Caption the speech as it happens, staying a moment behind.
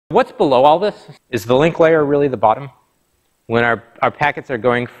What's below all this? Is the link layer really the bottom? When our packets are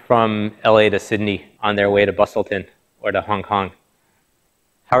going from LA to Sydney on their way to Bustleton or to Hong Kong,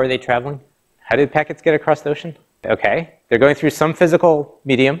 how are they traveling? How do the packets get across the ocean? Okay, they're going through some physical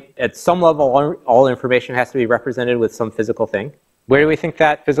medium. At some level, all information has to be represented with some physical thing. Where do we think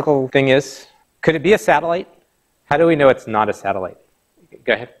that physical thing is? Could it be a satellite? How do we know it's not a satellite?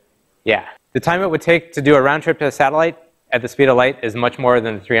 Go ahead. Yeah. The time it would take to do a round trip to a satellite at the speed of light is much more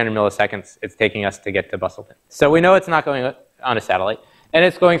than the 300 milliseconds it's taking us to get to Bustleton. So we know it's not going on a satellite, and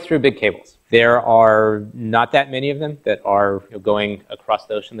it's going through big cables. There are not that many of them that are going across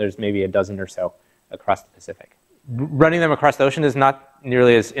the ocean. There's maybe a dozen or so across the Pacific. Running them across the ocean is not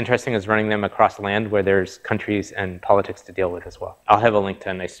nearly as interesting as running them across land, where there's countries and politics to deal with as well. I'll have a link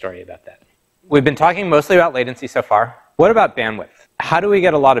to a nice story about that. We've been talking mostly about latency so far. What about bandwidth? How do we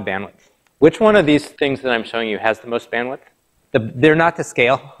get a lot of bandwidth? Which one of these things that I'm showing you has the most bandwidth? They're not to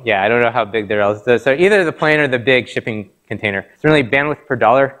scale. Yeah, I don't know how big they're all. So either the plane or the big shipping container. Certainly bandwidth per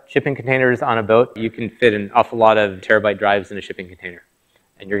dollar. Shipping containers on a boat, you can fit an awful lot of terabyte drives in a shipping container.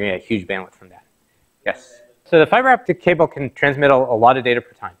 And you're going to get huge bandwidth from that. Yes? So the fiber optic cable can transmit a lot of data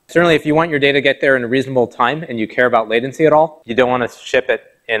per time. Certainly if you want your data to get there in a reasonable time and you care about latency at all, you don't want to ship it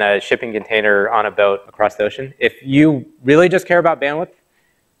in a shipping container on a boat across the ocean. If you really just care about bandwidth,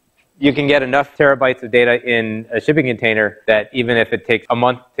 you can get enough terabytes of data in a shipping container that even if it takes a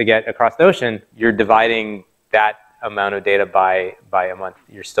month to get across the ocean, you're dividing that amount of data by a month.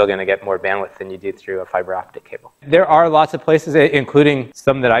 You're still going to get more bandwidth than you do through a fiber optic cable. There are lots of places, including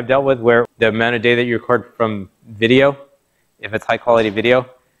some that I've dealt with, where the amount of data that you record from video, if it's high quality video,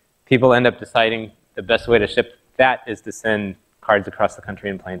 people end up deciding the best way to ship that is to send cards across the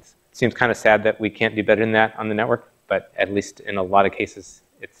country in planes. It seems kind of sad that we can't do better than that on the network, but at least in a lot of cases,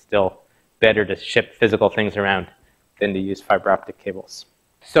 it's still better to ship physical things around than to use fiber optic cables.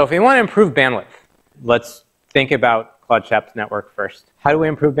 So if we want to improve bandwidth, let's think about Claude Schaap's network first. How do we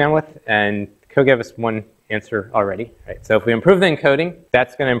improve bandwidth? And Co gave us one answer already. Right? So if we improve the encoding,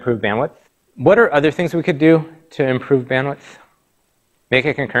 that's going to improve bandwidth. What are other things we could do to improve bandwidth? Make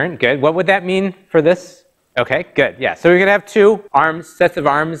it concurrent. Good. What would that mean for this? Okay, good. Yeah. So we could have two sets of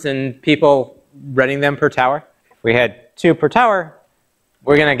arms, and people running them per tower. If we had 2 per tower,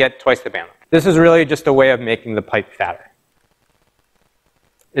 we're going to get twice the bandwidth. This is really just a way of making the pipe fatter.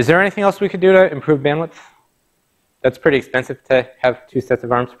 Is there anything else we could do to improve bandwidth? That's pretty expensive to have 2 sets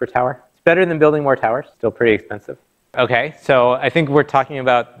of arms per tower. It's better than building more towers, still pretty expensive. Okay, so I think we're talking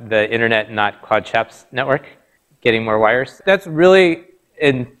about the internet, not Claude Schaap's network, getting more wires. That's really,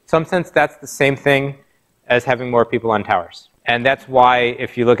 in some sense, that's the same thing as having more people on towers. And that's why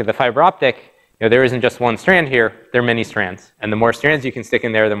if you look at the fiber optic, there isn't just one strand here, there are many strands. And the more strands you can stick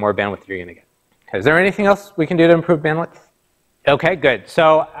in there, the more bandwidth you're going to get. Okay, is there anything else we can do to improve bandwidth? Okay, good.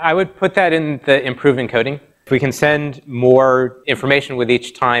 So I would put that in the improve encoding. If we can send more information with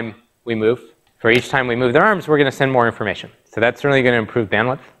each time we move, for each time we move the arms, we're going to send more information. So that's certainly going to improve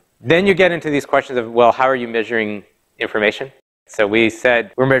bandwidth. Then you get into these questions of, well, how are you measuring information? So we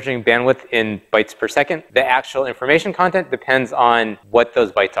said we're measuring bandwidth in bytes per second. The actual information content depends on what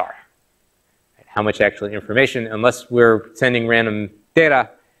those bytes are. How much actual information, unless we're sending random data,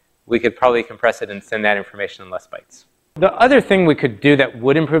 we could probably compress it and send that information in less bytes. The other thing we could do that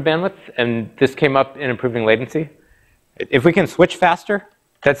would improve bandwidth, and this came up in improving latency, if we can switch faster,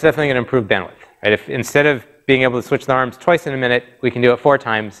 that's definitely going to improve bandwidth. Right? If instead of being able to switch the arms twice in a minute, we can do it 4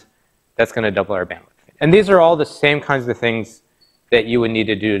 times, that's going to double our bandwidth. And these are all the same kinds of things that you would need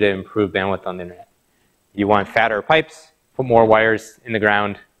to do to improve bandwidth on the internet. You want fatter pipes, put more wires in the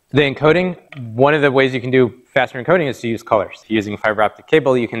ground. The encoding, one of the ways you can do faster encoding is to use colors. If you're using fiber optic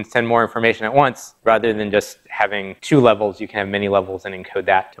cable, you can send more information at once rather than just having 2 levels. You can have many levels and encode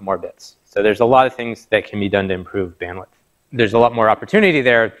that to more bits. So there's a lot of things that can be done to improve bandwidth. There's a lot more opportunity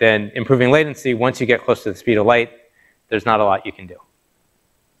there than improving latency. Once you get close to the speed of light, there's not a lot you can do.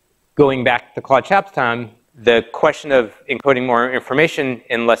 Going back to Claude Schaap's time, the question of encoding more information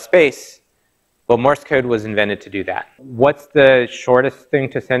in less space, well, Morse code was invented to do that. What's the shortest thing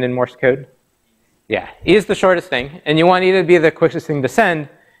to send in Morse code? Yeah, E is the shortest thing. And you want E to be the quickest thing to send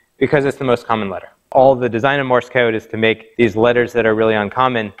because it's the most common letter. All the design of Morse code is to make these letters that are really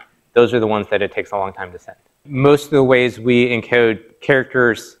uncommon, those are the ones that it takes a long time to send. Most of the ways we encode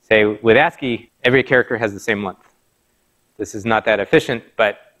characters, say with ASCII, every character has the same length. This is not that efficient,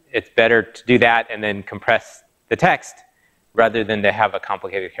 but it's better to do that and then compress the text rather than to have a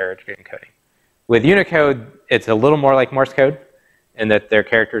complicated character encoding. With Unicode, it's a little more like Morse code in that they're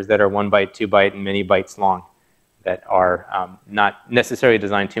characters that are 1 byte, 2 byte, and many bytes long that are not necessarily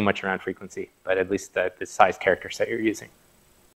designed too much around frequency, but at least the size character set you're using.